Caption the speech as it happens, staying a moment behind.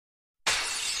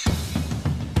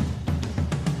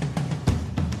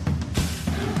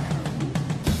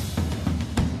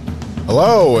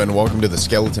Hello, and welcome to the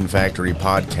Skeleton Factory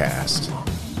podcast,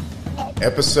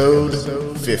 episode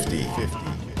 50.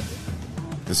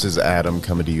 This is Adam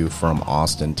coming to you from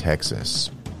Austin, Texas.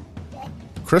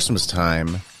 Christmas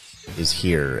time is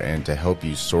here, and to help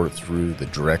you sort through the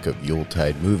dreck of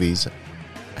Yuletide movies,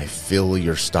 I fill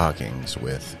your stockings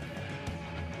with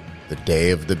The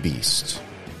Day of the Beast,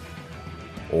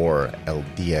 or El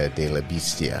Dia de la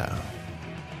Bestia,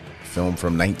 film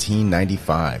from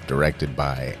 1995, directed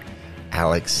by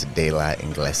Alex de la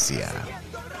Iglesia.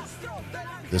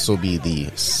 This will be the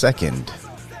second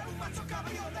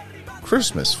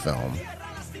Christmas film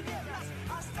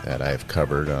that I've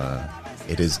covered.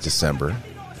 It is December.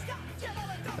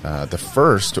 The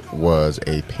first was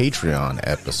a Patreon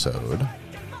episode,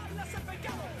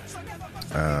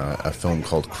 a film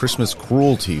called Christmas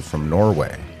Cruelty from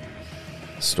Norway.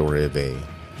 Story of a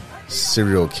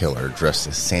serial killer dressed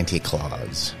as Santa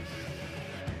Claus,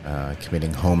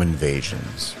 committing home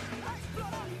invasions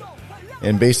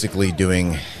and basically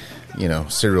doing,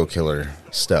 serial killer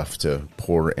stuff to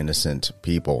poor innocent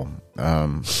people.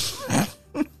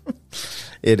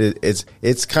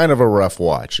 It's kind of a rough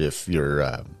watch if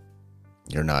you're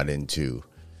not into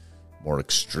more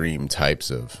extreme types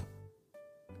of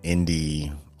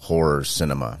indie horror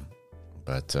cinema.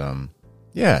 But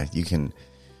you can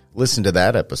listen to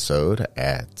that episode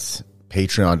at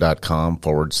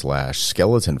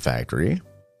patreon.com/skeleton factory.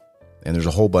 And there's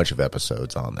a whole bunch of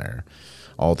episodes on there.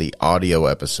 All the audio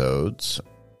episodes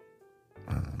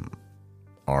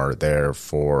are there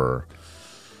for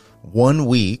 1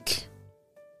 week,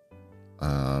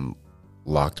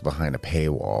 locked behind a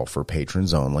paywall for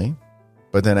patrons only.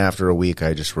 But then after a week,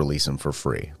 I just release them for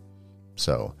free.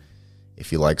 So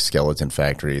if you like Skeleton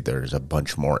Factory, there's a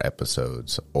bunch more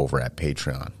episodes over at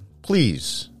Patreon.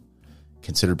 Please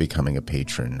consider becoming a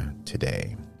patron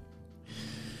today.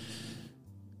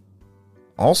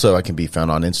 Also, I can be found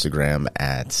on Instagram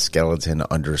at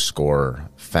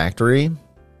skeleton_factory.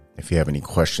 If you have any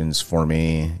questions for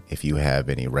me, if you have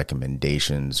any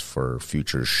recommendations for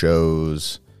future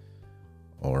shows,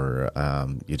 or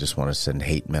you just want to send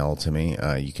hate mail to me,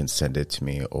 you can send it to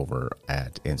me over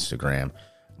at Instagram.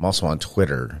 I'm also on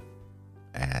Twitter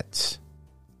at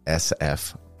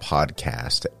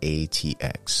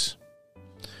SFPodcastATX.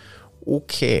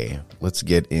 Okay, let's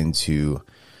get into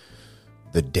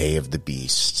The Day of the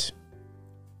Beast.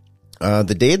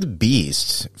 The Day of the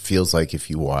Beast feels like if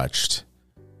you watched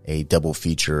a double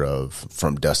feature of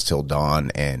From Dusk Till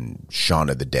Dawn and Shaun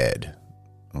of the Dead.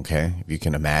 Okay, if you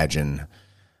can imagine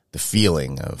the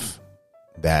feeling of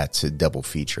that double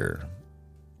feature.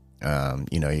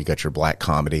 You got your black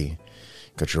comedy,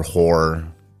 got your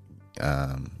horror, you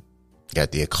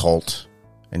got the occult,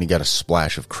 and you got a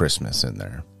splash of Christmas in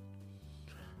there.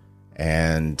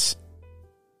 And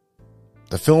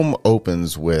the film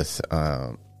opens with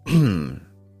our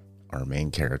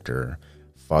main character,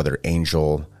 Father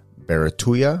Angel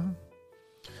Baratuya.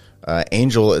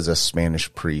 Angel is a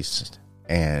Spanish priest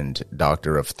and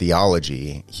doctor of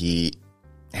theology. He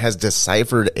has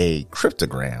deciphered a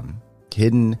cryptogram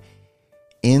hidden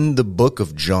in the book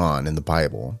of John in the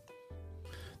Bible.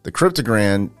 The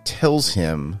cryptogram tells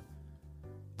him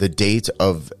the date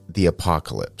of the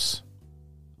apocalypse,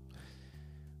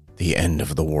 the end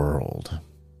of the world.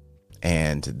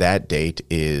 And that date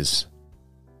is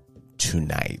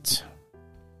tonight.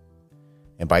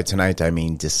 And by tonight, I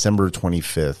mean December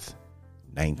 25th,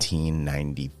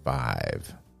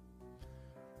 1995.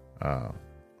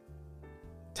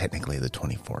 Technically the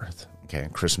 24th. Okay,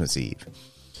 Christmas Eve.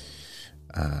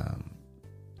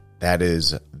 That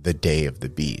is the Day of the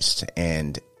Beast.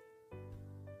 And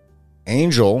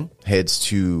Angel heads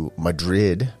to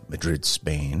Madrid,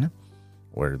 Spain,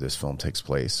 where this film takes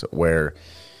place, where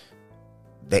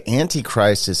the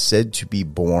Antichrist is said to be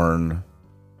born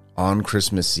on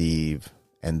Christmas Eve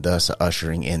and thus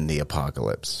ushering in the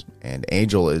apocalypse. And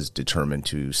Angel is determined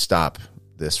to stop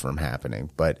this from happening.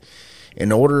 But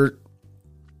in order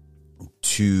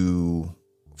to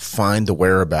find the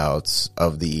whereabouts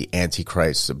of the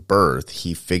Antichrist's birth,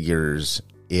 he figures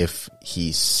if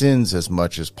he sins as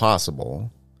much as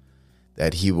possible,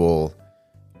 that he will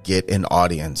get an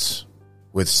audience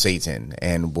with Satan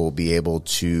and will be able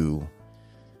to,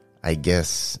 I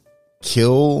guess,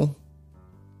 kill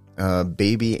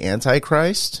baby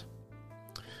Antichrist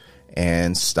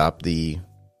and stop the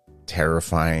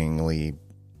terrifyingly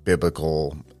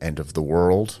biblical end of the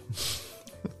world.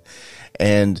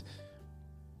 And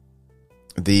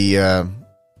this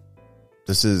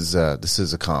is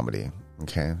a comedy.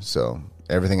 Okay, so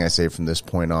everything I say from this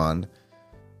point on,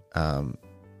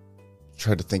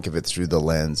 try to think of it through the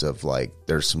lens of like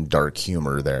there's some dark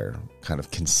humor there, kind of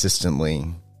consistently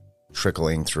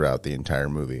trickling throughout the entire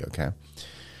movie. Okay,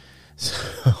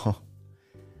 so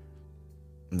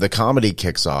the comedy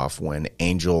kicks off when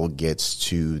Angel gets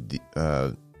to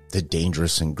the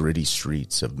dangerous and gritty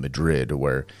streets of Madrid,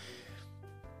 where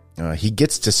he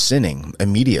gets to sinning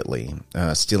immediately,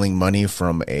 stealing money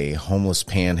from a homeless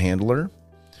panhandler.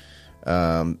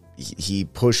 He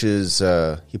pushes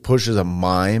a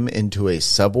mime into a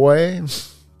subway.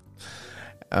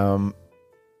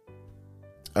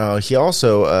 He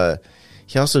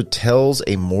also tells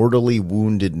a mortally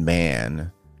wounded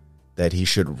man that he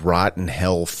should rot in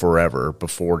hell forever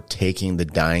before taking the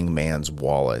dying man's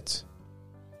wallet.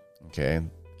 Okay.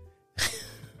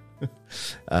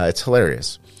 It's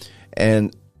hilarious.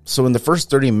 And so in the first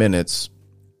 30 minutes,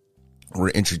 we're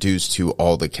introduced to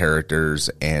all the characters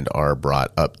and are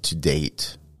brought up to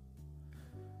date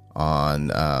on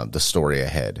the story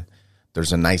ahead.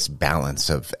 There's a nice balance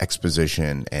of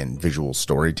exposition and visual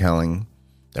storytelling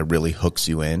that really hooks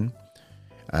you in.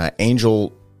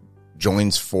 Angel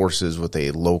joins forces with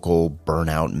a local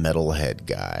burnout metalhead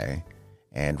guy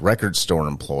and record store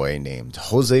employee named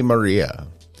Jose Maria,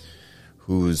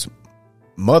 whose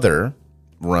mother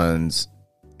runs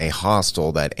a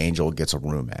hostel that Angel gets a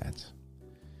room at.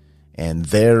 And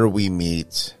there we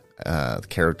meet the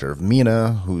character of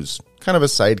Mina, who's kind of a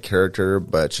side character,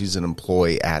 but she's an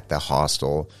employee at the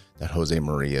hostel that Jose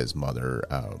Maria's mother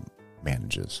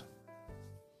manages.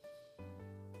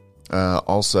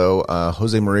 Also,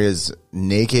 Jose Maria's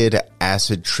naked,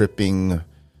 acid-tripping,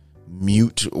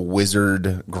 mute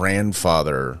wizard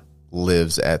grandfather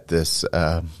lives at this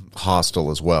hostel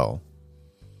as well.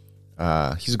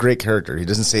 He's a great character. He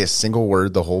doesn't say a single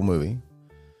word the whole movie.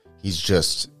 He's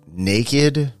just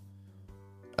naked,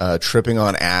 tripping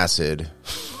on acid.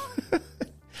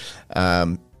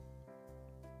 Yeah,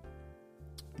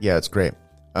 it's great.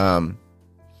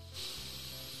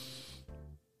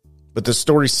 But the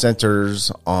story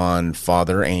centers on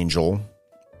Father Angel,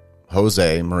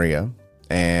 Jose Maria,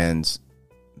 and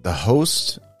the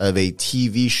host of a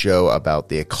TV show about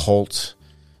the occult,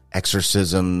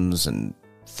 exorcisms, and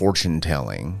fortune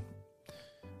telling,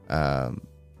 and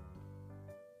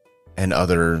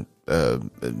other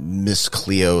Miss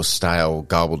Cleo style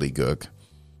gobbledygook.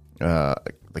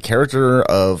 The character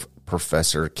of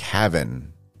Professor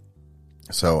Cavan.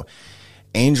 So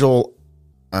Angel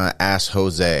asks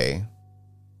Jose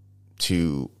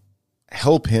to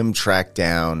help him track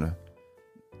down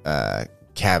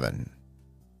Cavan,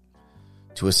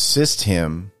 to assist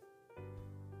him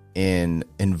in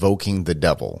invoking the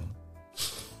devil.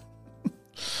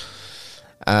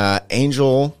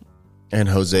 Angel and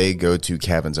Jose go to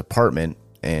Cavan's apartment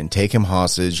and take him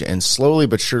hostage and slowly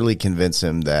but surely convince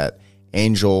him that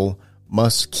Angel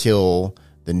must kill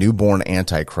the newborn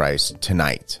Antichrist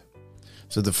tonight.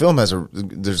 So the film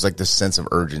there's like this sense of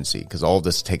urgency because all of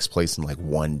this takes place in like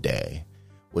one day,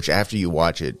 which after you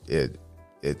watch it,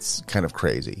 it's kind of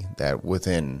crazy that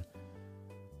within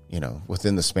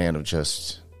the span of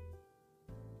just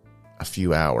a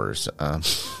few hours,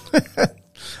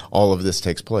 all of this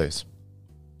takes place.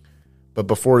 But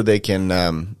before they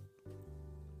can,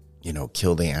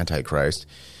 kill the Antichrist,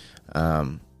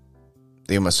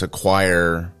 they must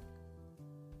acquire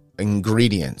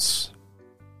ingredients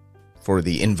for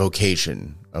the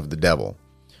invocation of the devil.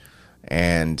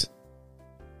 And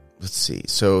let's see.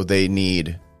 So they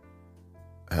need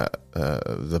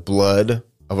the blood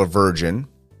of a virgin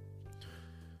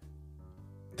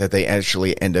that they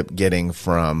actually end up getting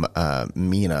from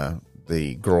Mina,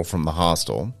 the girl from the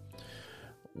hostel,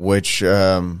 which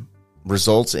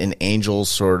results in Angel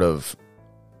sort of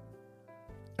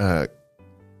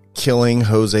killing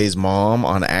Jose's mom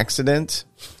on accident.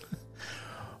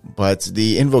 But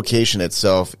the invocation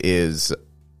itself is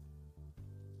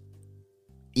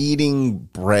eating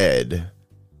bread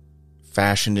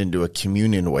fashioned into a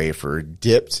communion wafer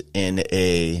dipped in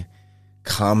a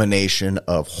combination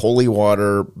of holy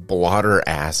water, blotter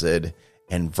acid,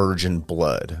 and virgin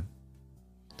blood,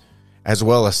 as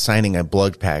well as signing a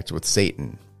blood pact with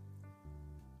Satan.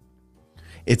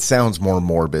 It sounds more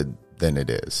morbid than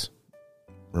it is.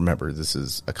 Remember, this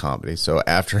is a comedy. So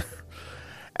after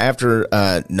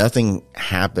nothing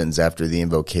happens after the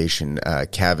invocation,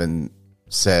 Cavan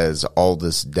says all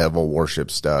this devil worship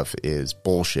stuff is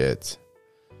bullshit.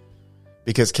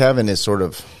 Because Cavan is sort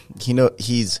of,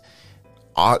 he's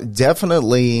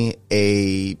definitely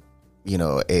a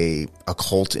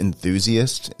occult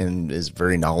enthusiast and is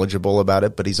very knowledgeable about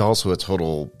it, but he's also a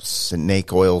total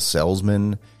snake oil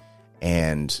salesman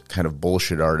and kind of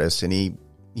bullshit artist. And he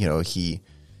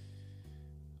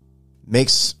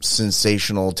makes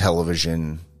sensational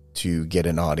television to get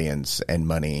an audience and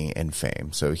money and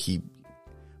fame. So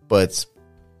but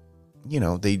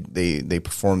they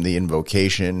perform the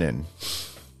invocation and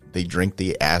they drink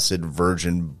the acid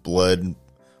virgin blood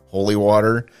holy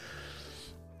water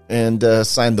and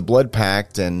sign the blood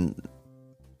pact, and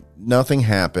nothing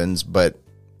happens. But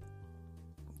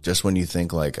just when you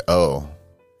think like, oh,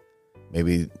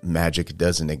 maybe magic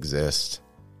doesn't exist,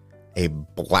 a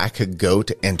black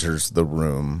goat enters the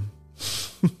room,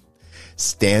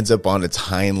 stands up on its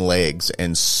hind legs,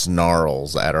 and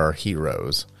snarls at our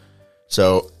heroes.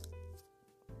 So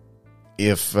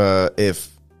if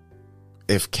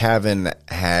Cavan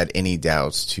had any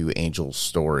doubts to Angel's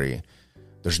story,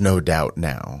 there's no doubt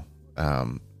now.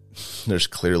 There's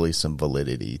clearly some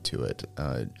validity to it.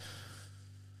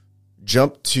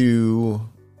 Jump to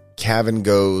Cavan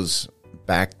goes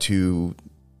back to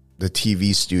the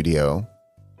TV studio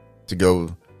to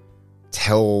go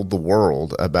tell the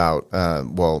world about,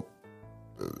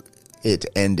 it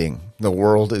ending. The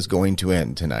world is going to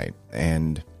end tonight.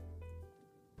 And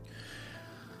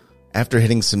after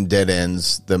hitting some dead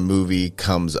ends, the movie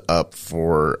comes up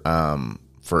for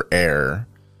air.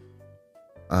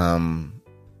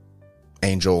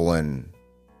 Angel and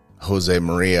Jose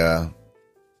Maria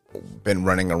been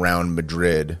running around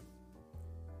Madrid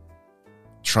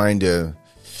trying to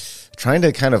kind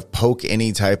of poke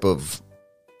any type of,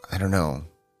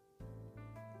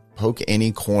 poke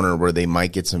any corner where they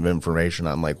might get some information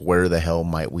on, like, where the hell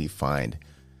might we find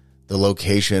the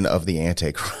location of the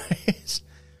Antichrist.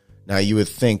 Now, you would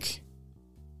think,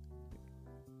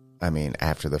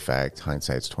 after the fact,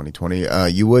 hindsight's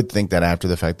 2020, you would think that after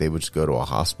the fact they would just go to a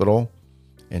hospital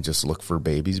and just look for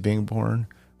babies being born,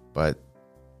 but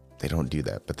they don't do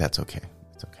that. But that's okay.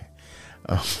 It's okay.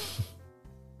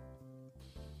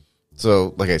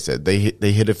 So, like I said, they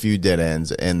hit a few dead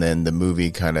ends, and then the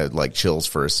movie kind of like chills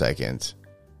for a second,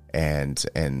 and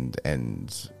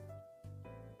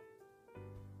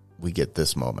we get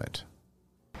this moment.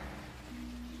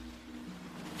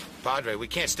 Padre, we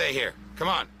can't stay here. Come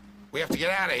on. We have to get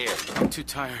out of here. I'm too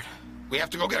tired. We have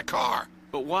to go get a car.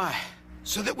 But why?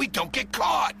 So that we don't get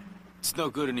caught. It's no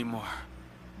good anymore.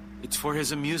 It's for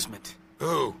his amusement.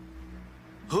 Who?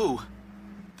 Who?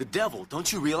 The devil.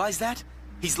 Don't you realize that?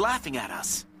 He's laughing at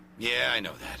us. Yeah, I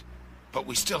know that. But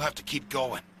we still have to keep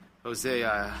going. Jose,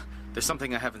 there's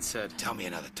something I haven't said. Tell me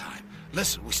another time.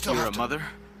 Listen, we still You're have a to... mother?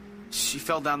 She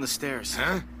fell down the stairs.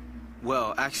 Huh?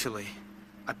 Well, actually,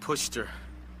 I pushed her.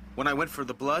 When I went for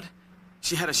the blood,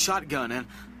 she had a shotgun, and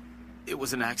it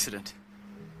was an accident.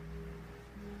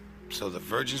 So the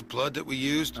virgin's blood that we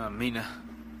used? Mina.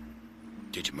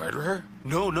 Did you murder her?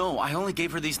 No, I only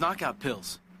gave her these knockout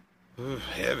pills. Ooh,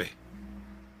 heavy.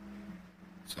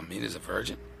 So Mina's a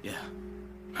virgin? Yeah.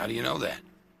 How do you know that?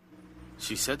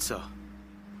 She said so.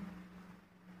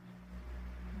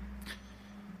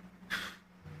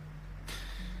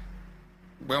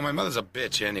 Well, my mother's a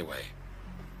bitch anyway.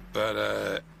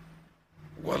 But,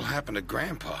 what'll happen to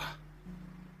Grandpa?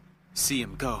 See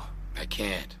him, go. I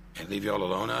can't. Can't leave you all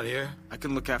alone out here? I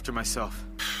can look after myself.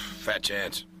 Fat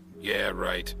chance. Yeah,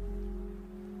 right.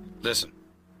 Listen,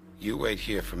 you wait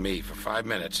here for me for 5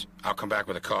 minutes. I'll come back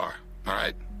with a car. All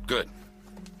right? Good.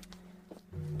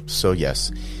 So,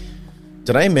 yes.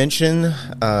 Did I mention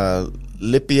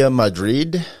Lipia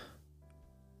Madrid?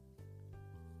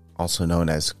 Also known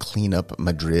as Clean Up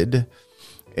Madrid.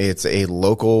 It's a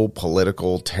local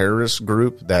political terrorist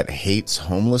group that hates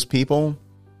homeless people.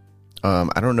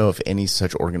 I don't know if any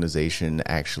such organization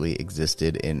actually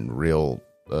existed in real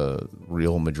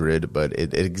Madrid, but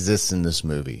it exists in this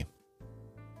movie.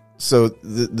 So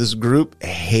this group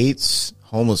hates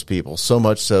homeless people, so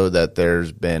much so that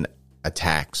there's been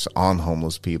attacks on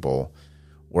homeless people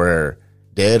where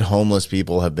dead homeless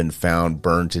people have been found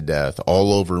burned to death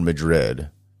all over Madrid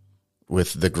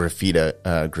with the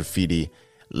graffiti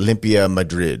Limpia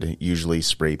Madrid, usually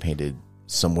spray painted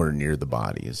somewhere near the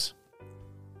bodies.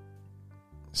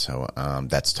 So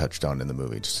that's touched on in the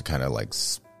movie, just to kind of like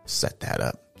set that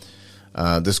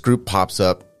up. This group pops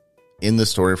up in the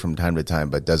story from time to time,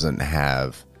 but doesn't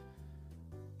have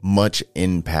much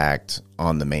impact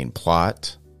on the main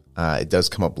plot. It does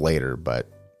come up later,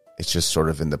 but it's just sort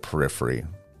of in the periphery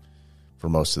for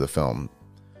most of the film.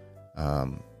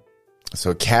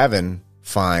 So Cavan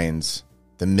finds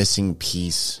the missing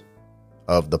piece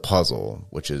of the puzzle,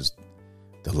 which is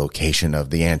the location of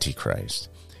the Antichrist.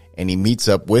 And he meets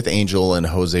up with Angel and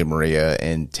Jose Maria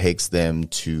and takes them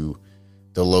to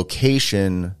the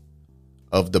location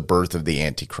of the birth of the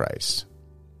Antichrist.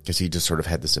 Because he just sort of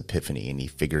had this epiphany and he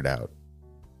figured out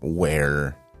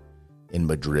where in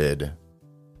Madrid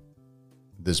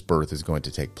this birth is going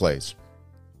to take place.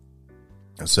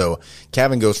 So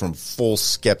Cavan goes from full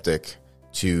skeptic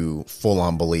to full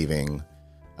on believing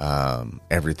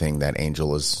everything that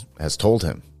Angel has told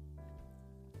him.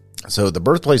 So the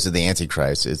birthplace of the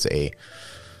Antichrist is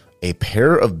a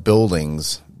pair of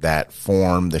buildings that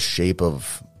form the shape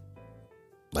of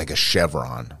like a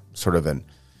chevron, sort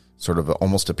of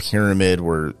almost a pyramid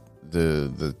where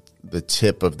the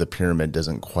tip of the pyramid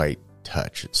doesn't quite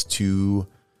touch. It's two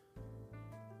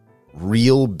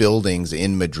real buildings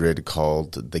in Madrid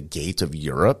called the Gate of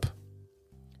Europe.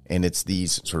 And it's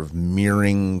these sort of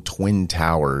mirroring twin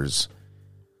towers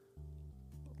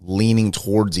leaning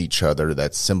towards each other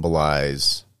that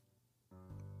symbolize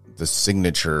the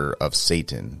signature of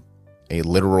Satan, a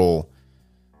literal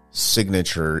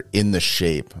signature in the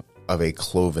shape of a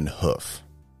cloven hoof.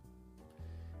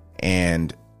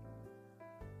 And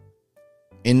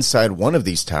inside one of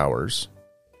these towers,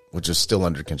 which is still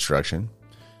under construction,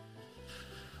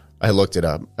 I looked it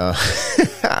up.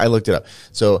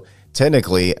 So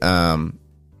technically,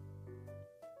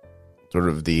 sort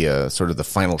of the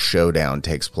final showdown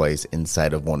takes place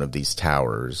inside of one of these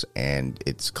towers, and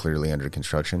it's clearly under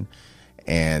construction.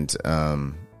 And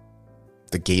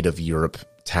the Gate of Europe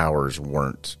towers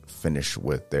weren't finished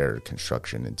with their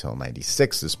construction until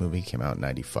 96. This movie came out in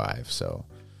 95, so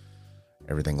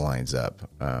everything lines up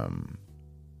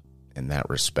in that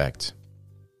respect.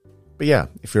 But yeah,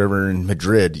 if you're ever in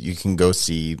Madrid, you can go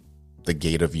see the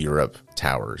Gate of Europe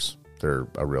towers. They're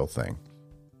a real thing.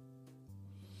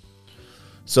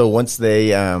 So once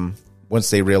they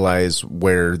realize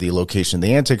where the location of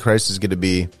the Antichrist is going to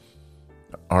be,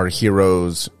 our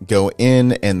heroes go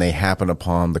in and they happen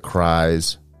upon the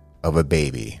cries of a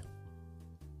baby.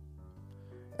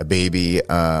 A baby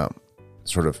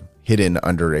sort of hidden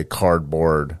under a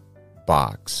cardboard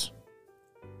box.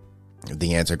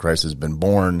 The Antichrist has been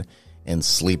born and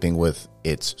sleeping with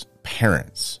its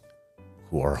parents,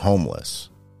 who are homeless.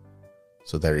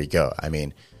 So there you go. I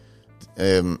mean,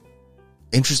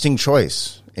 interesting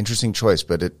choice,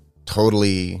 but it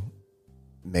totally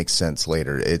makes sense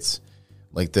later. It's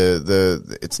like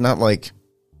it's not like,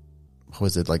 what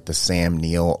was it, like the Sam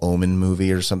Neill Omen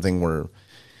movie or something where,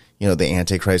 you know, the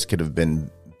Antichrist could have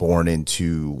been born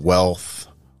into wealth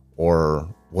or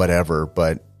whatever,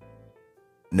 but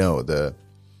no, the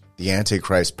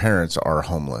Antichrist parents are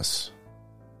homeless.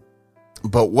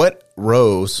 But what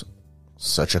rose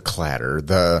such a clatter?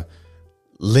 The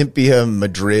Limpia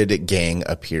Madrid gang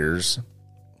appears.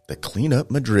 The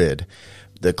Cleanup Madrid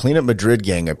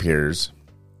gang appears,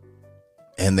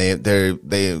 and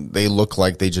they look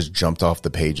like they just jumped off the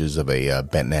pages of a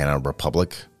Banana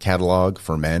Republic catalog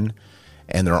for men,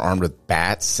 and they're armed with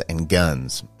bats and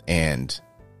guns, and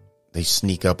they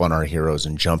sneak up on our heroes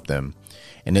and jump them,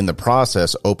 and in the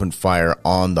process open fire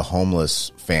on the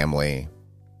homeless family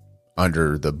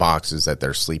under the boxes that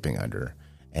they're sleeping under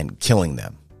and killing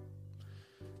them.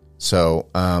 So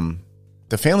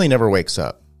the family never wakes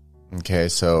up. Okay,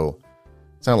 so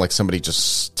it's not like somebody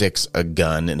just sticks a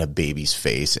gun in a baby's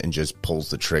face and just pulls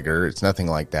the trigger. It's nothing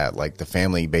like that. Like, the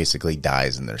family basically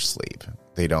dies in their sleep.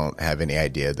 They don't have any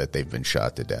idea that they've been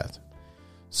shot to death.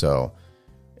 So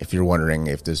if you're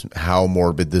wondering how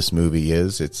morbid this movie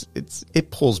is,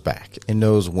 it pulls back. It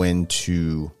knows when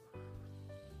to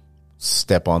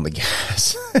step on the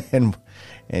gas. and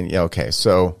yeah, okay,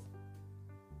 so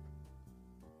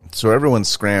everyone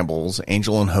scrambles.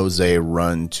 Angel and Jose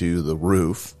run to the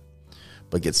roof,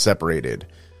 but get separated.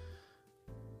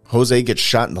 Jose gets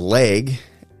shot in the leg,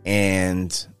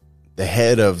 and the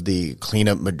head of the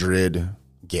Cleanup Madrid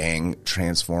gang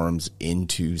transforms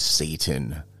into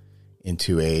Satan,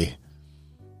 into a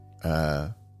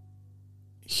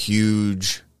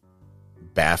huge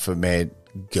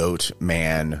Baphomet goat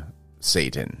man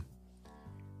Satan.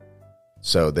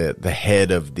 So the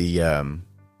head of the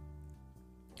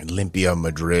Limpia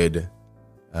Madrid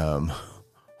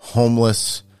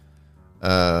homeless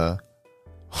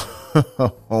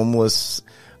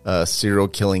serial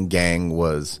killing gang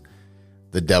was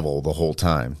the devil the whole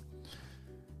time.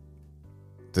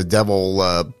 The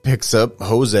devil picks up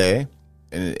Jose,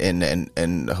 and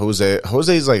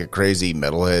Jose's like a crazy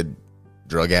metalhead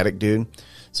drug addict dude.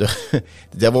 So the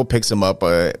devil picks him up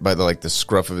by the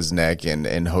scruff of his neck,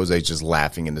 and Jose's just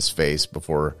laughing in his face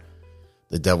before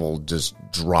the devil just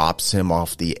drops him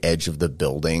off the edge of the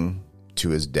building to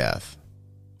his death.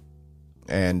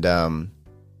 And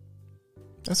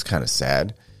that's kind of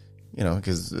sad, you know,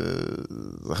 because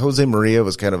Jose Maria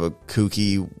was kind of a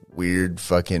kooky, weird,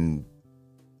 fucking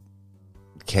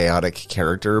chaotic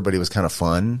character, but he was kind of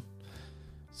fun.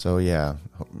 So yeah,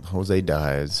 Jose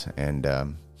dies,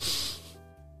 and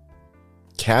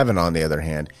Cavan, on the other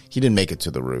hand, he didn't make it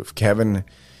to the roof. Cavan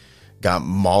got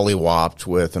mollywopped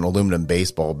with an aluminum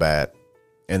baseball bat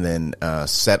and then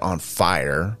set on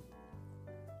fire.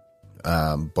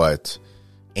 But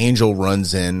Angel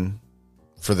runs in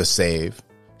for the save,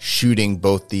 shooting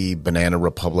both the Banana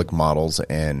Republic models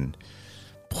and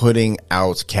putting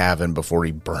out Cavan before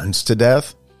he burns to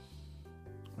death.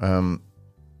 The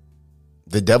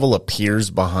devil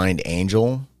appears behind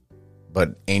Angel,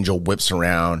 but Angel whips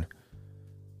around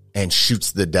and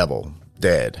shoots the devil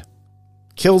dead.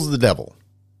 Kills the devil.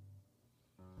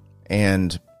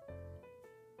 And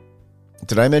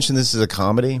did I mention this is a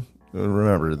comedy?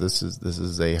 Remember, this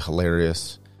is a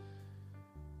hilarious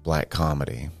black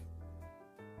comedy.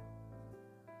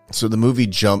 So the movie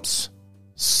jumps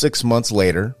 6 months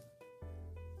later.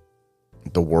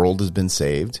 The world has been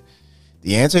saved.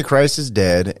 The Antichrist is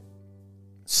dead.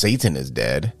 Satan is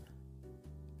dead.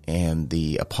 And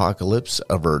the apocalypse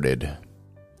averted.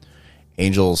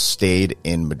 Angel stayed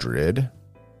in Madrid,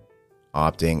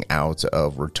 opting out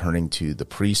of returning to the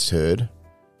priesthood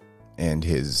and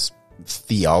his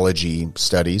theology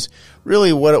studies.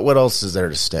 Really, what else is there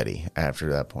to study after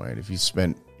that point? If you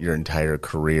spent your entire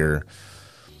career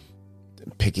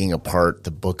picking apart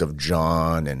the book of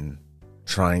John and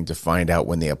trying to find out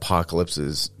when the apocalypse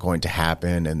is going to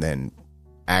happen and then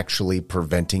actually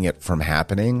preventing it from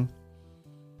happening,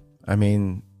 I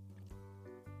mean,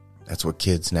 that's what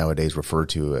kids nowadays refer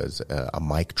to as a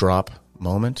mic drop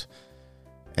moment.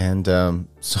 And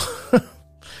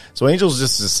so Angel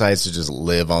just decides to just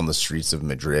live on the streets of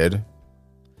Madrid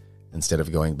instead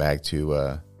of going back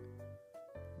to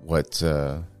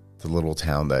the little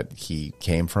town that he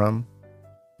came from.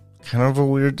 Kind of a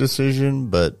weird decision,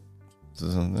 but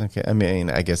okay. I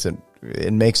mean, I guess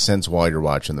it makes sense while you're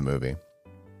watching the movie.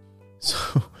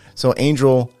 So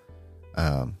Angel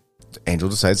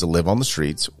decides to live on the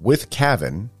streets with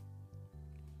Cavan,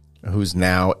 who's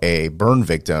now a burn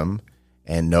victim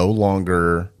and no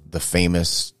longer the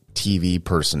famous TV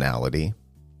personality.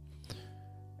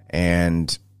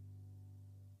 And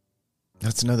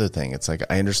that's another thing. It's like,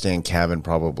 I understand Cavan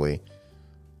probably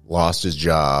lost his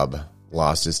job,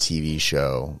 lost his TV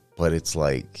show, but it's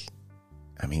like,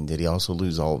 I mean, did he also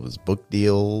lose all of his book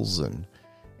deals and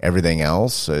everything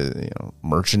else?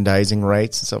 Merchandising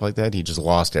rights and stuff like that. He just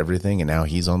lost everything, and now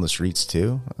he's on the streets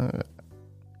too,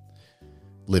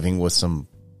 living with some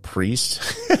priest.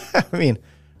 I mean,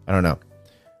 I don't know.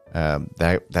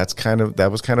 That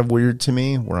was kind of weird to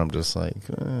me, where I'm just like,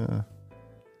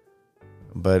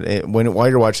 but while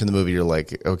you're watching the movie, you're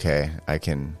like, okay, I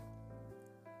can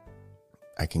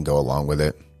go along with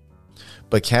it.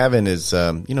 But Cavan is,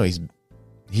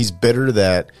 he's bitter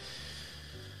that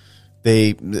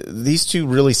these two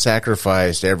really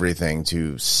sacrificed everything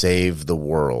to save the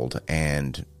world,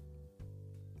 and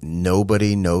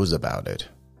nobody knows about it.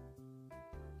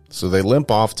 So they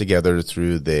limp off together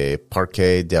through the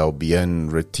Parque del Bien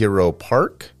Retiro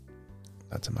Park.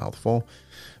 That's a mouthful.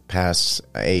 Past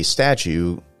a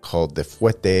statue called the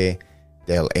Fuente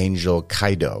del Angel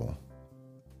Caído,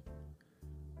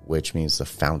 which means the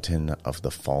fountain of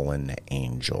the fallen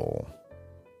angel.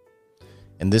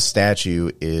 And this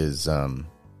statue is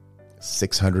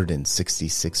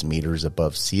 666 meters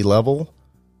above sea level.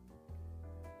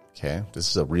 Okay, this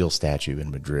is a real statue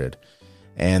in Madrid.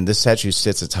 And this statue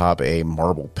sits atop a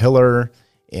marble pillar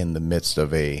in the midst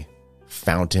of a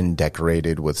fountain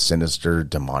decorated with sinister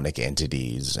demonic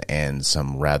entities and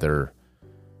some rather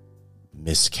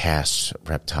miscast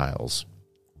reptiles,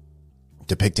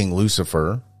 depicting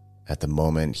Lucifer at the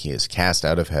moment he is cast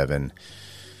out of heaven,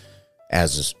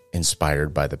 as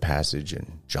inspired by the passage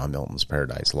in John Milton's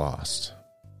Paradise Lost.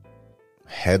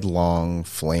 Headlong,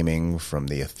 flaming from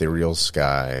the ethereal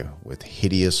sky with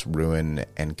hideous ruin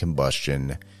and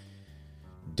combustion,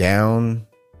 down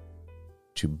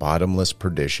to bottomless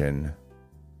perdition,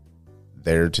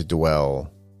 there to dwell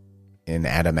in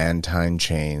adamantine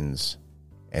chains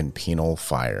and penal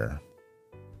fire.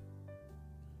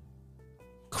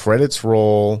 Credits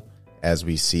roll as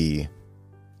we see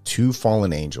two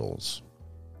fallen angels.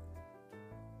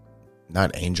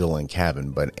 Not Angel and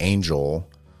Cavan, but Angel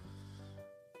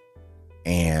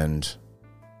and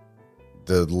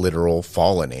the literal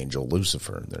fallen angel,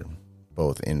 Lucifer. They're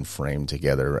both in frame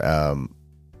together.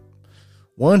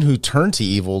 One who turned to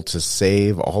evil to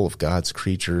save all of God's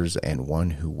creatures, and one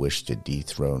who wished to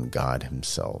dethrone God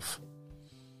himself.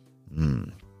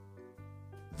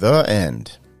 The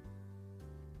end.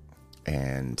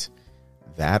 And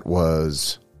that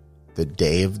was The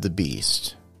Day of the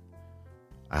Beast.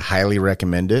 I highly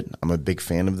recommend it. I'm a big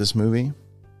fan of this movie.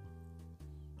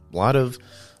 A lot of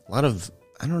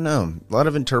I don't know, a lot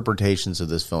of interpretations of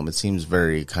this film. It seems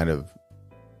very kind of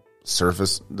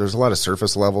surface. There's a lot of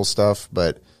surface level stuff,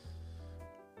 but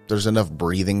there's enough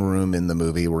breathing room in the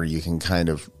movie where you can kind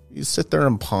of you sit there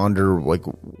and ponder, like,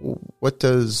 what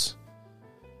does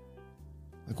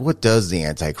the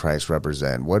Antichrist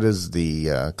represent? What is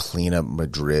the Clean Up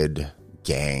Madrid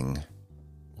gang?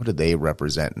 What do they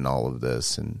represent in all of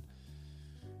this? And,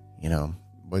 you know,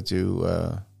 what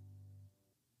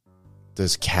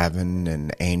does Kevin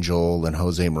and Angel and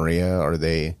Jose Maria, are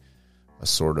they a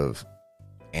sort of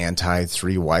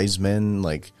anti-Three Wise Men?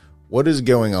 Like, what is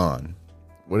going on?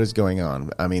 What is going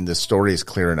on? I mean, the story is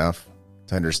clear enough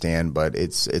to understand, but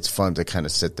it's fun to kind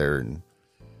of sit there and,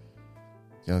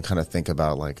 you know, kind of think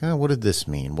about, like, oh, what did this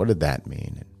mean? What did that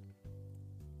mean?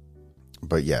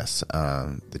 But yes,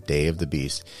 the Day of the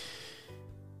Beast.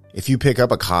 If you pick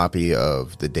up a copy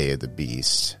of the Day of the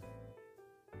Beast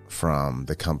from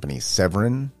the company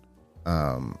Severin,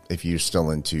 if you're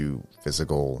still into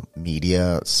physical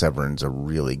media, Severin's a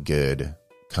really good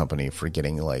company for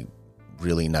getting, like,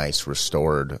 really nice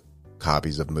restored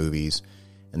copies of movies.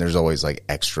 And there's always, like,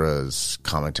 extras,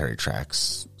 commentary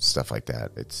tracks, stuff like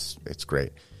that. It's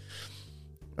great.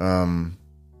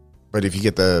 But if you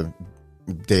get the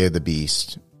Day of the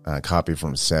Beast copy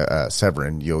from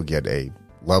Severin, you'll get a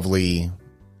lovely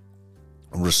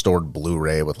restored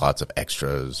Blu-ray with lots of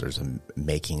extras. There's a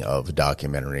making of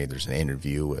documentary. There's an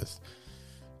interview with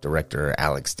director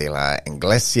Alex de la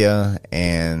Iglesia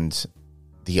and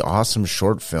the awesome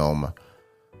short film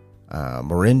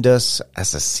Merindas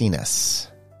Asesinas,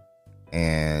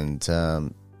 and a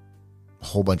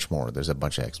whole bunch more. There's a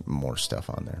bunch of more stuff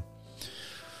on there.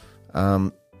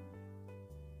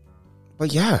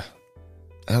 But yeah,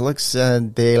 Alex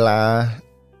de la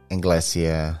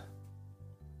Iglesia,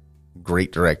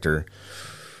 great director.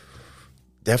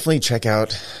 Definitely check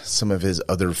out some of his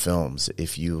other films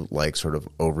if you like sort of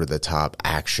over-the-top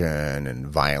action and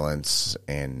violence,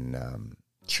 and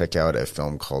check out a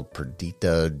film called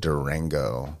Perdita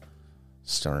Durango,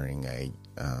 starring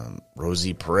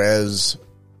Rosie Perez.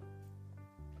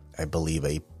 I believe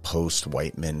a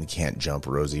post-White Men Can't Jump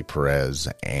Rosie Perez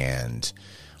and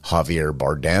Javier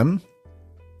Bardem.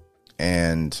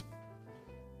 And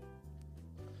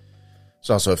there's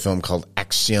also a film called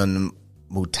Acción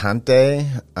Mutante,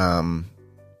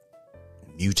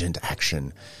 Mutant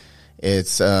Action.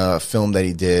 It's a film that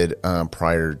he did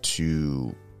prior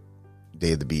to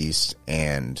Day of the Beast,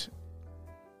 and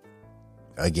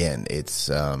again, it's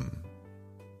I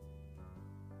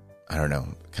don't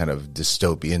know, kind of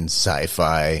dystopian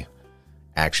sci-fi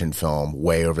action film,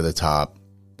 way over the top,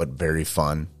 but very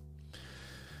fun.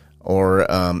 Or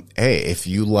hey, if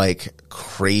you like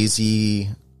crazy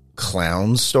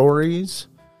clown stories,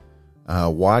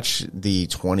 watch the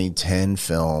 2010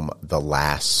 film The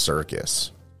Last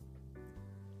Circus.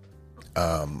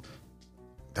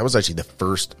 That was actually the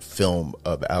first film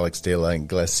of Alex de la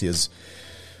Iglesias'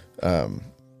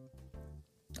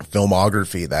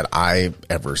 filmography that I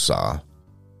ever saw.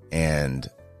 And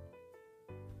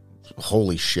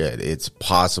holy shit, it's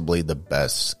possibly the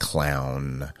best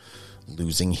clown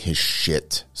losing his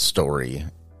shit story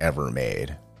ever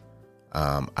made.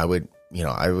 I would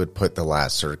put The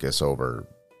Last Circus over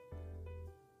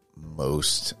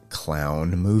most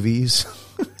clown movies.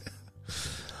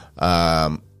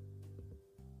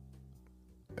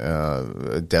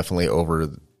 Definitely over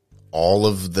all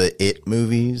of the It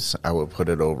movies. I would put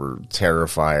it over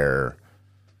Terrifier,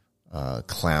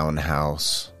 Clown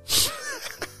House.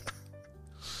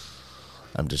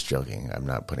 I'm just joking. I'm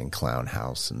not putting Clown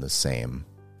House on the same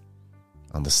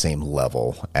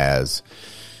level as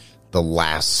The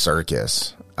Last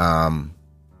Circus. Yeah,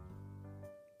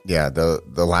 the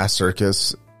Last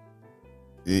Circus.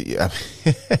 You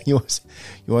want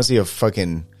to see a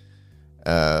fucking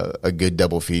a good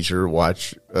double feature?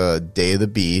 Watch Day of the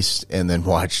Beast and then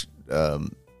watch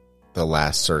The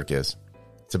Last Circus.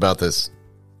 It's about this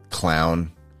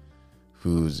clown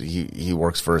he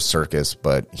works for a circus,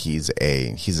 but he's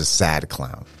a sad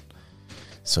clown.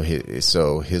 So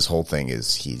his whole thing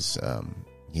is he's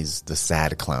the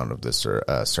sad clown of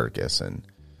the circus, and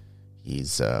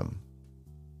he's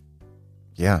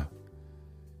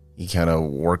he kind of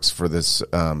works for this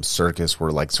circus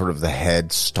where, like, sort of the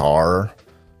head star,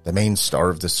 the main star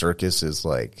of the circus is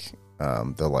like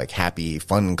the like happy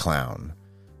fun clown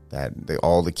that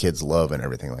all the kids love and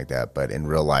everything like that. But in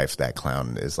real life, that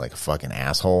clown is like a fucking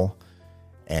asshole.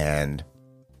 And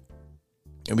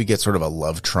we get sort of a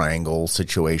love triangle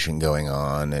situation going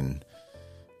on. And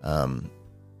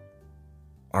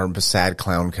our sad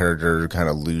clown character kind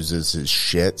of loses his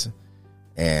shit.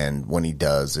 And when he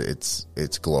does,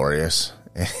 it's glorious.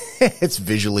 It's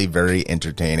visually very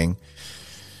entertaining.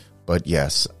 But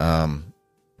yes, Alex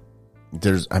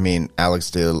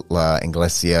de la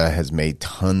Iglesia has made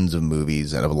tons of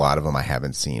movies, and a lot of them I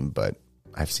haven't seen, but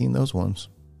I've seen those ones,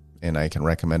 and I can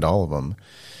recommend all of them,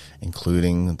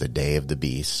 including The Day of the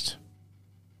Beast.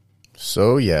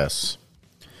 So, yes.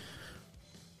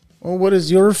 Well, what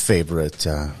is your favorite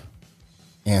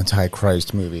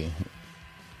Antichrist movie?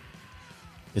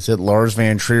 Is it Lars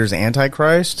Van Trier's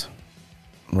Antichrist,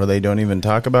 where they don't even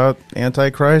talk about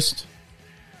Antichrist?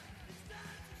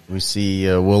 We see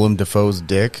Willem Dafoe's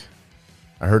dick.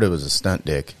 I heard it was a stunt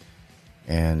dick.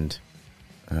 And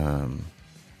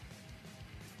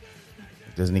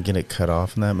doesn't he get it cut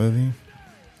off in that movie?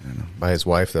 I don't know, by his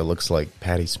wife that looks like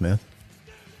Patti Smith.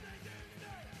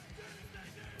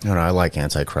 I don't know, I like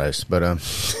Antichrist, but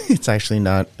it's actually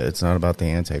not, it's not about the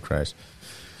Antichrist.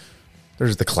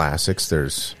 There's the classics.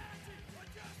 There's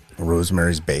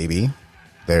Rosemary's Baby.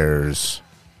 There's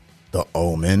The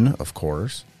Omen, of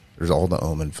course. There's all the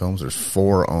Omen films. There's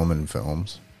 4 Omen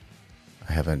films.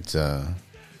 I haven't, I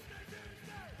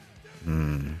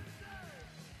don't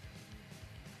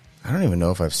even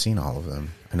know if I've seen all of them.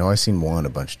 I know I've seen 1 a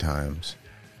bunch of times.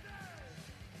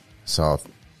 Saw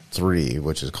 3,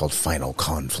 which is called Final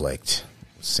Conflict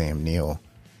with Sam Neill.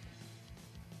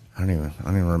 I don't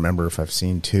even remember if I've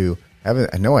seen 2.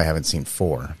 I know I haven't seen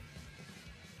 4.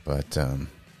 But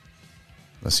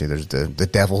let's see, there's the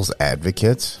Devil's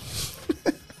Advocate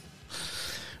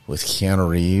with Keanu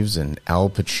Reeves and Al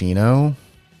Pacino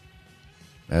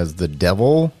as the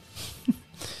devil.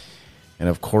 And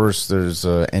of course there's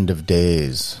End of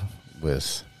Days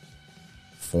with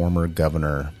former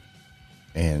governor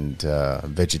and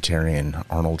vegetarian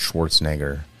Arnold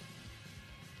Schwarzenegger.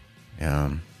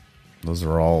 Those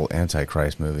are all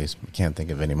Antichrist movies. I can't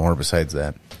think of any more besides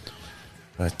that.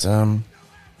 But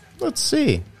let's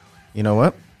see. You know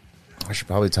what? I should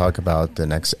probably talk about the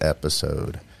next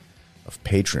episode of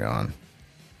Patreon.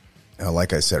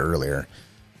 Like I said earlier,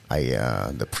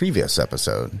 the previous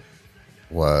episode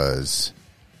was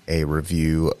a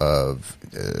review of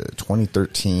a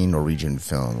 2013 Norwegian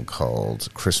film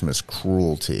called Christmas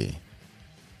Cruelty,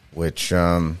 which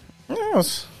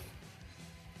was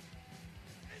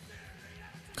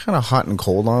kind of hot and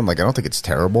cold on. Like, I don't think it's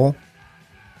terrible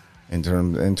in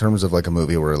terms of like a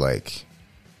movie where, like,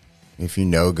 if you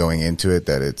know going into it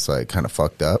that it's like kind of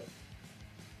fucked up,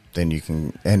 then you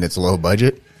can, and it's low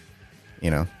budget,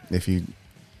 if you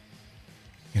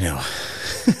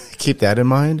keep that in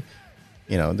mind,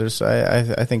 there's,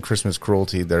 I think Christmas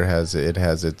Cruelty, it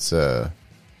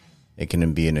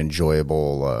can be an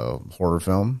enjoyable horror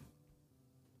film.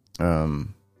 But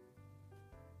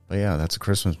yeah, that's a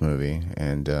Christmas movie,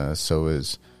 and so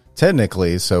is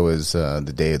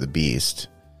The Day of the Beast,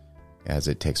 as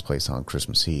it takes place on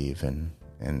Christmas Eve and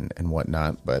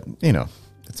whatnot. But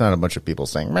it's not a bunch of people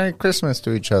saying Merry Christmas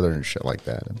to each other and shit like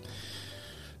that.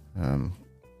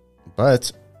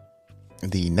 But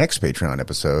the next Patreon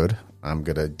episode, I'm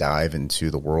gonna dive into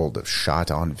the world of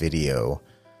shot on video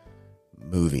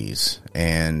movies,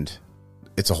 and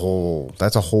that's a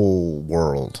whole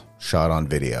world, shot on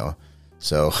video.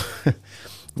 So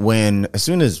as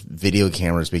soon as video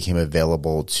cameras became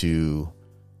available to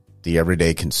the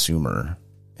everyday consumer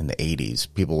in the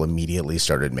 80s, people immediately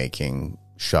started making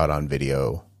shot on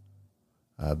video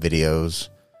videos,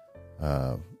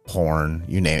 porn,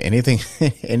 you name it,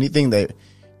 anything that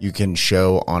you can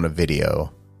show on a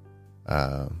video.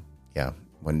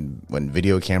 When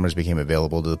video cameras became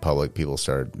available to the public, people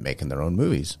started making their own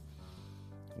movies,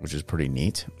 which is pretty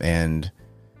neat. And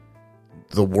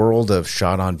the world of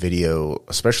shot on video,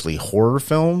 especially horror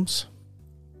films,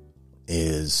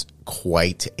 is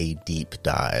quite a deep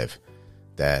dive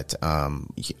that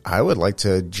I would like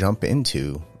to jump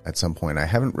into at some point. I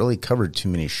haven't really covered too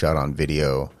many shot on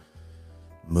video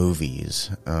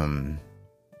movies.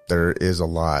 There is a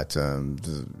lot,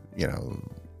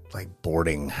 like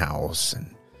Boarding House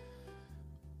and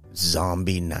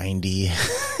Zombie 90.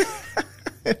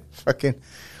 Fucking,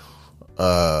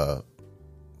 what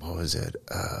was it?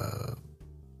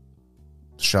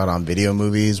 Shot on video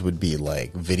movies would be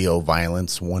like Video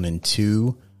Violence 1 and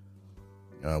 2,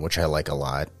 which I like a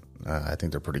lot. I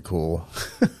think they're pretty cool.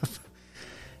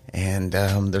 And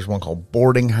there's one called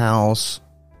Boarding House,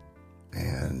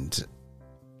 and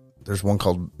there's one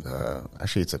called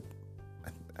actually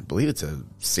I believe it's a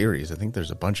series. I think there's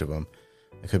a bunch of them.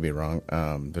 I could be wrong.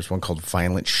 There's one called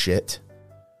Violent Shit.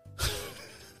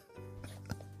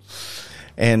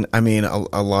 And I mean,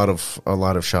 a lot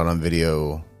of shot on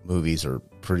video movies are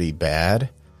pretty bad,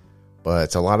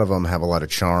 but a lot of them have a lot of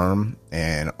charm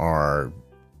and are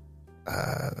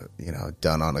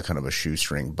done on a kind of a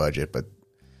shoestring budget, but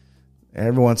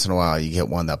every once in a while you get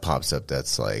one that pops up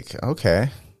that's like, okay,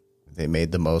 they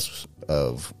made the most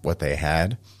of what they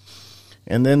had.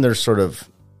 And then there's sort of,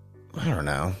 I don't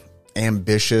know,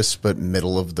 ambitious but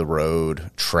middle of the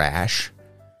road trash.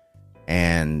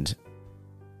 And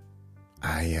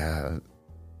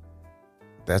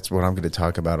that's what I'm going to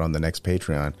talk about on the next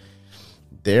Patreon.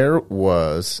 There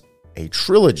was a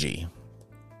trilogy.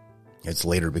 It's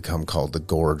later become called the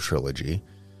Gore Trilogy.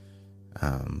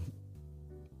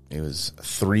 It was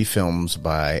 3 films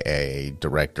by a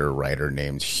writer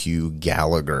named Hugh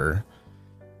Gallagher.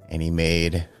 And he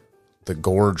made the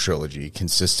Gore Trilogy,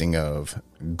 consisting of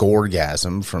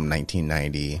Goregasm from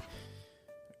 1990,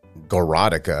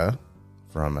 Goretica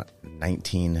from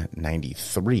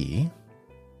 1993,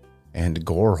 and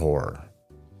Gore Horror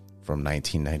from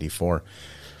 1994.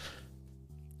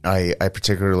 I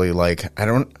particularly like,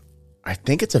 I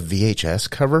think it's a VHS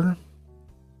cover.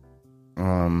 I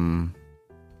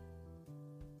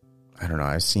don't know.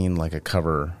 I've seen like a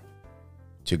cover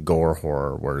to Gore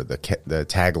Horror where the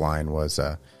tagline was,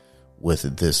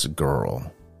 with this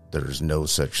girl, there's no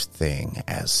such thing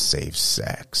as safe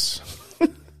sex.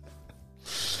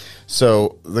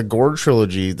 So the Gore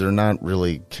Trilogy, they're not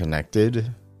really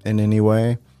connected in any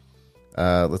way.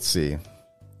 Let's see.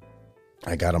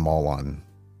 I got them all on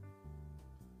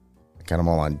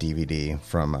DVD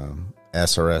from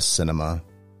SRS Cinema.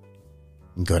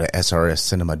 You can go to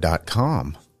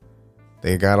srscinema.com.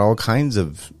 They got all kinds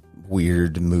of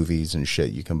weird movies and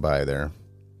shit you can buy there.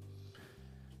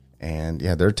 And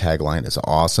yeah, their tagline is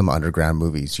awesome underground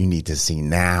movies you need to see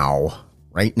now,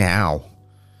 right now.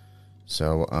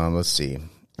 So let's see.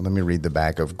 Let me read the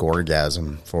back of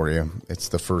Goregasm for you. It's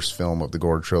the first film of the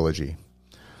Gore Trilogy.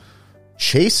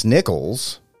 Chase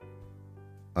Nichols,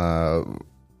 Rick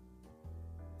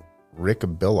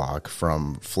Billock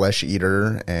from Flesh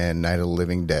Eater and Night of the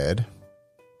Living Dead.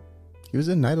 He was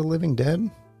in Night of the Living Dead?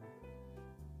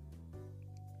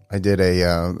 I did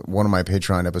one of my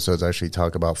Patreon episodes actually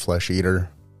talk about Flesh Eater,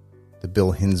 the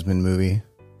Bill Hinsman movie.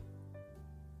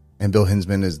 And Bill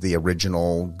Hinsman is the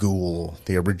original ghoul,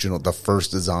 the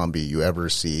first zombie you ever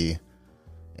see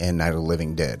in Night of the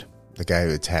Living Dead. The guy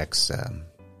who attacks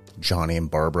Johnny and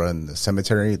Barbara in the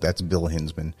cemetery, that's Bill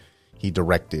Hinsman. He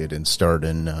directed and starred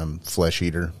in Flesh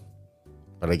Eater.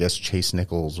 But I guess Chase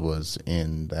Nichols was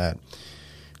in that.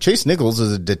 Chase Nichols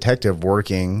is a detective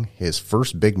working his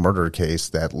first big murder case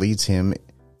that leads him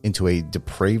into a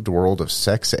depraved world of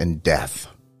sex and death.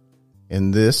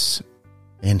 In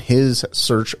his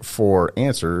search for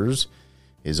answers,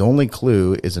 his only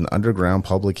clue is an underground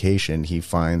publication he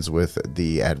finds with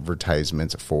the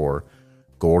advertisement for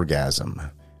Goregasm,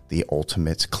 the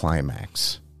ultimate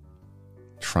climax.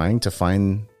 Trying to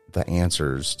find the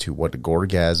answers to what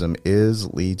Goregasm is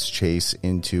leads Chase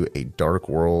into a dark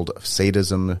world of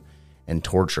sadism and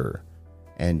torture,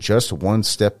 and just one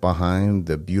step behind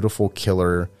the beautiful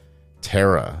killer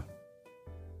Tara,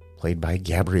 played by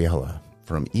Gabriella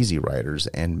from Easy Riders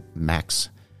and Max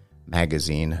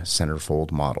magazine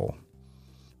centerfold model,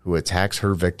 who attacks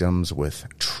her victims with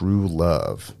true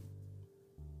love,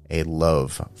 a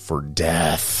love for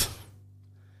death.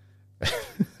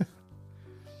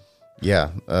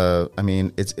 Yeah, I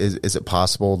mean, is it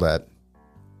possible that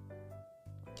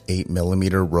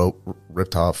 8mm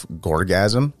ripped off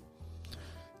Goregasm?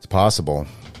 It's possible.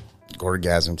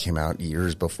 Goregasm came out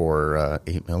years before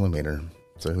 8mm,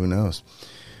 so who knows?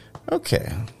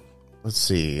 Okay, let's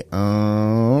see.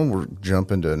 We're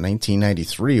jumping to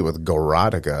 1993 with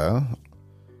Goretica.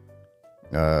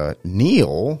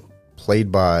 Neil,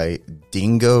 played by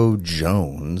Dingo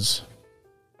Jones.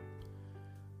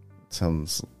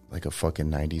 Sounds like a fucking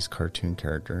 90s cartoon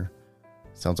character.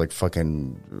 Sounds like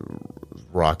fucking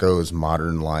Rocco's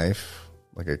Modern Life.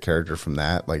 Like a character from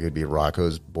that. Like it'd be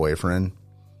Rocco's boyfriend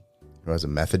who has a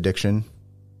meth addiction.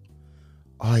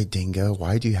 Oi, Dingo,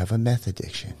 why do you have a meth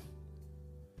addiction?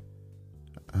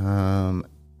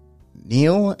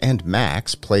 Neil and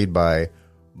Max, played by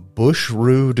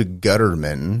Bushrud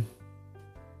Gutterman.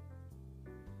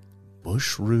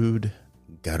 Bushrud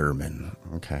Gutterman.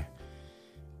 Okay.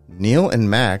 Neil and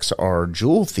Max are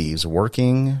jewel thieves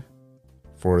working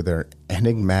for the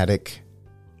enigmatic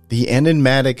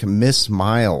Miss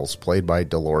Miles, played by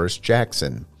Dolores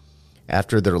Jackson.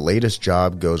 After their latest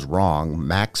job goes wrong,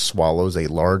 Max swallows a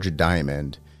large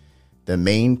diamond, the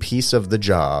main piece of the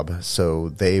job, so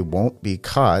they won't be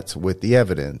caught with the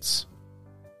evidence.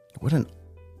 What an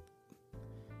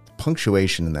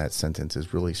punctuation in that sentence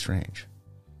is really strange.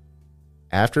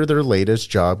 After their latest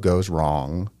job goes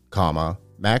wrong, comma,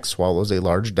 Max swallows a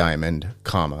large diamond,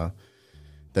 comma,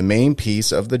 the main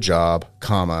piece of the job,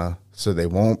 comma, so they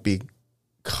won't be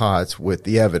caught with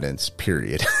the evidence,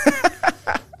 period.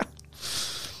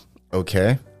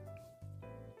 Okay.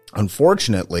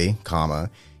 Unfortunately, comma,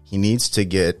 he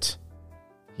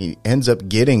ends up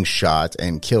getting shot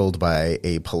and killed by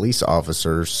a police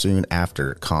officer soon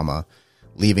after, comma,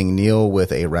 leaving Neil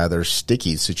with a rather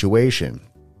sticky situation.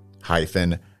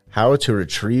 Hyphen, how to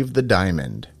retrieve the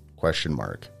diamond? Question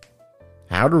mark.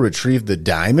 How to retrieve the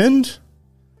diamond?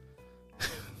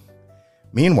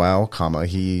 Meanwhile, comma,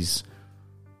 he's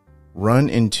run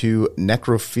into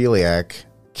necrophiliac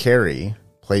Carrie,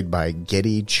 played by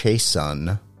Getty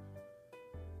Chason.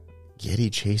 Getty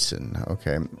Chason,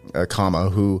 okay. Comma,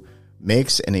 who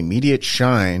takes an immediate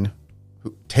shine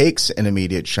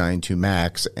to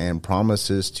Max and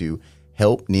promises to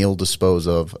help Neil dispose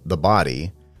of the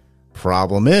body.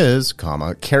 Problem is,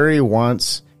 comma, Carrie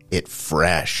wants it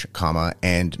fresh, comma,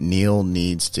 and Neil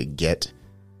needs to get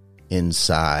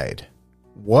inside.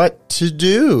 What to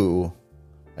do?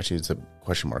 Actually, it's a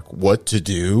question mark. What to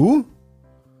do?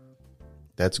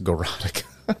 That's Gorotica.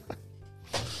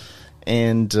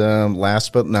 And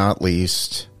last but not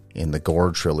least, in the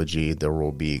Gore trilogy, there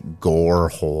will be Gore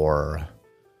Whore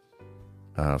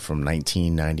from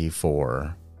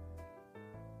 1994.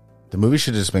 The movie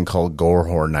should have just been called Gore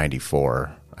Whore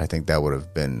 94. I think that would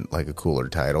have been like a cooler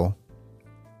title.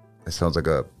 It sounds like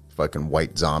a fucking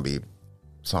White Zombie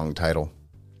song title.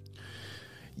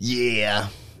 Yeah.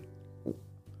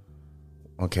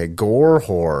 Okay, Gore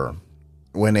Whore.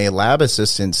 When a lab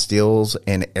assistant steals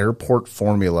an airport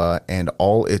formula and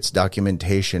all its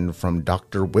documentation from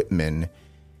Dr. Whitman,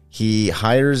 he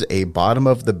hires a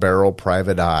bottom-of-the-barrel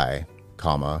private eye,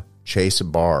 comma, Chase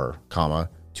Barr, comma,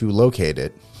 to locate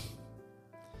it.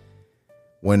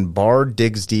 When Barr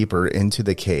digs deeper into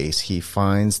the case, he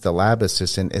finds the lab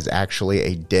assistant is actually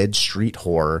a dead street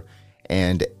whore,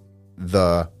 and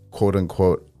the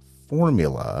quote-unquote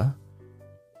formula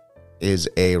is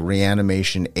a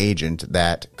reanimation agent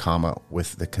that, comma,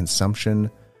 with the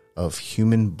consumption of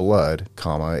human blood,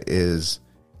 comma, is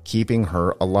keeping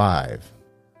her alive.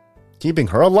 Keeping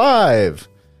her alive!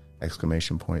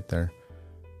 Exclamation point there.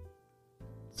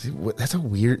 See, that's a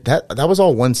weird... That was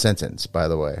all one sentence, by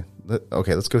the way.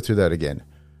 Okay, let's go through that again.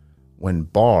 When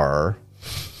Barr...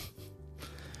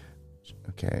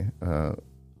 Okay.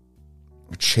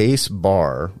 Chase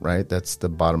Barr, right? That's the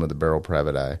bottom of the barrel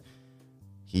private eye.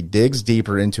 He digs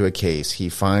deeper into a case. He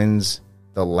finds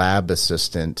the lab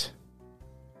assistant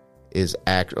is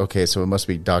okay, so it must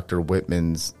be Dr.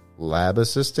 Whitman's lab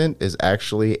assistant is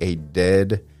actually a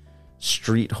dead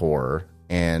street whore,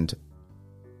 and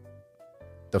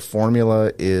the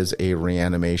formula is a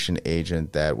reanimation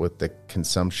agent that, with the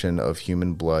consumption of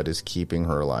human blood, is keeping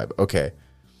her alive. Okay.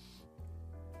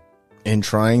 In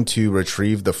trying to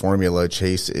retrieve the formula,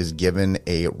 Chase is given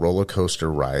a roller coaster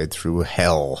ride through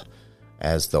hell.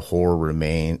 As the whore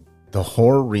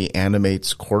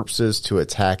reanimates corpses to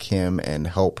attack him and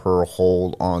help her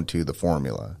hold on to the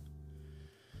formula.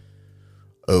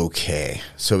 Okay,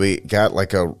 so we got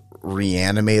like a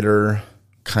reanimator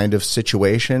kind of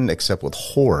situation, except with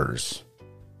whores.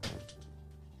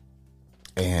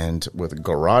 And with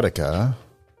Gorotica,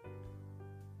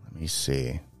 let me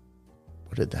see.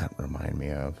 What did that remind me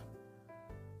of?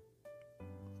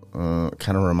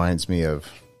 Kind of reminds me of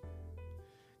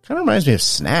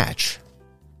Snatch.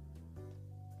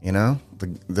 You know,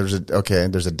 there's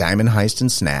a diamond heist in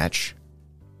Snatch,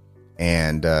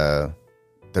 and and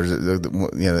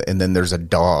then there's a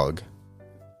dog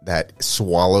that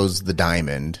swallows the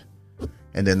diamond,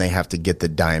 and then they have to get the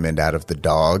diamond out of the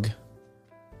dog,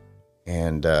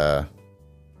 and and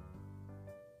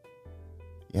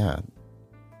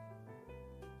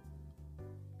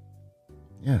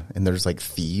there's like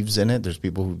thieves in it. There's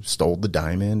people who stole the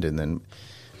diamond, and then.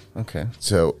 Okay,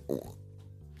 so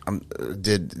who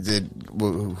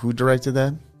directed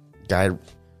that? Who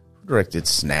directed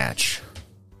Snatch?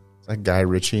 Is that Guy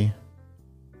Ritchie?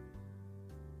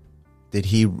 Did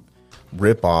he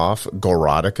rip off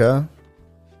Gorotica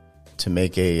to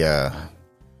make a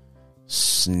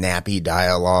snappy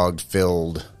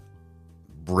dialogue-filled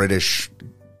British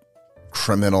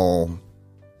criminal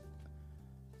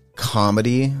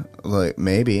comedy? Like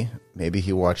maybe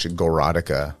he watched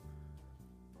Gorotica.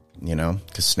 You know,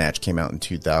 because Snatch came out in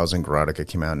 2000, Gorotica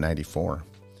came out in 94.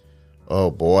 Oh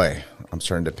boy, I'm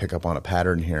starting to pick up on a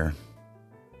pattern here.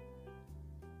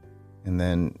 And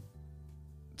then,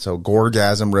 so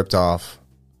Gorgasm ripped off,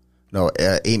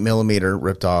 8mm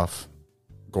ripped off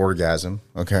Gorgasm,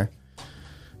 okay?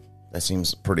 That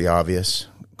seems pretty obvious.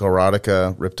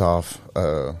 Gorotica ripped off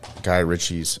Guy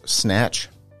Ritchie's Snatch.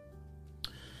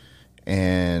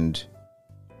 And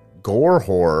gore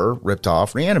horror ripped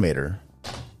off Reanimator.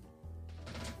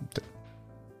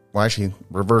 Well, actually,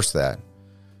 reverse that.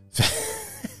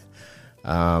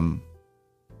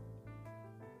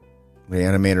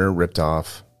 Reanimator ripped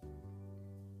off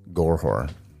gore horror.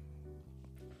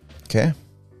 Okay.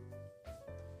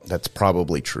 That's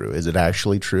probably true. Is it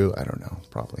actually true? I don't know.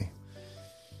 Probably.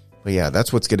 But yeah,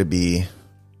 that's what's going to be.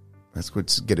 That's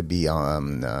what's going to be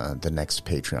on the next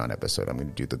Patreon episode. I'm going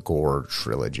to do the gore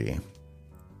trilogy.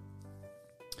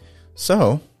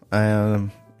 So,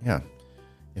 yeah.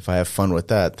 If I have fun with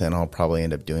that, then I'll probably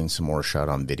end up doing some more shot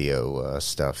on video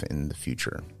stuff in the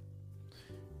future.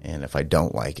 And if I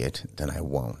don't like it, then I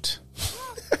won't.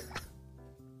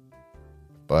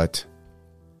 But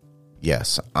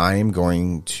yes, I'm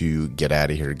going to get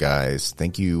out of here, guys.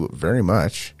 Thank you very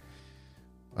much.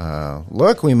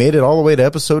 Look, we made it all the way to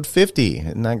episode 50.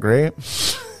 Isn't that great?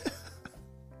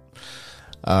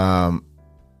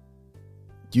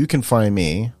 You can find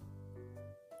me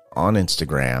on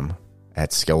Instagram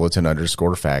at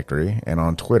skeleton_factory and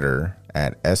on Twitter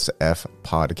at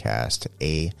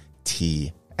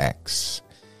sfpodcast_ATX.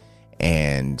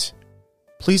 And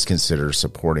please consider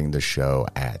supporting the show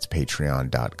at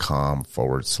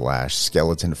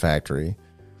patreon.com/skeleton factory,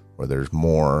 where there's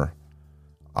more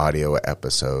audio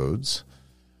episodes.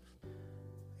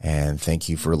 And thank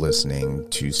you for listening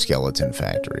to Skeleton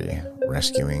Factory,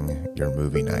 rescuing your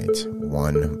movie night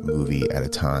one movie at a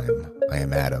time. I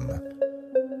am Adam.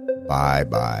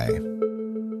 Bye-bye.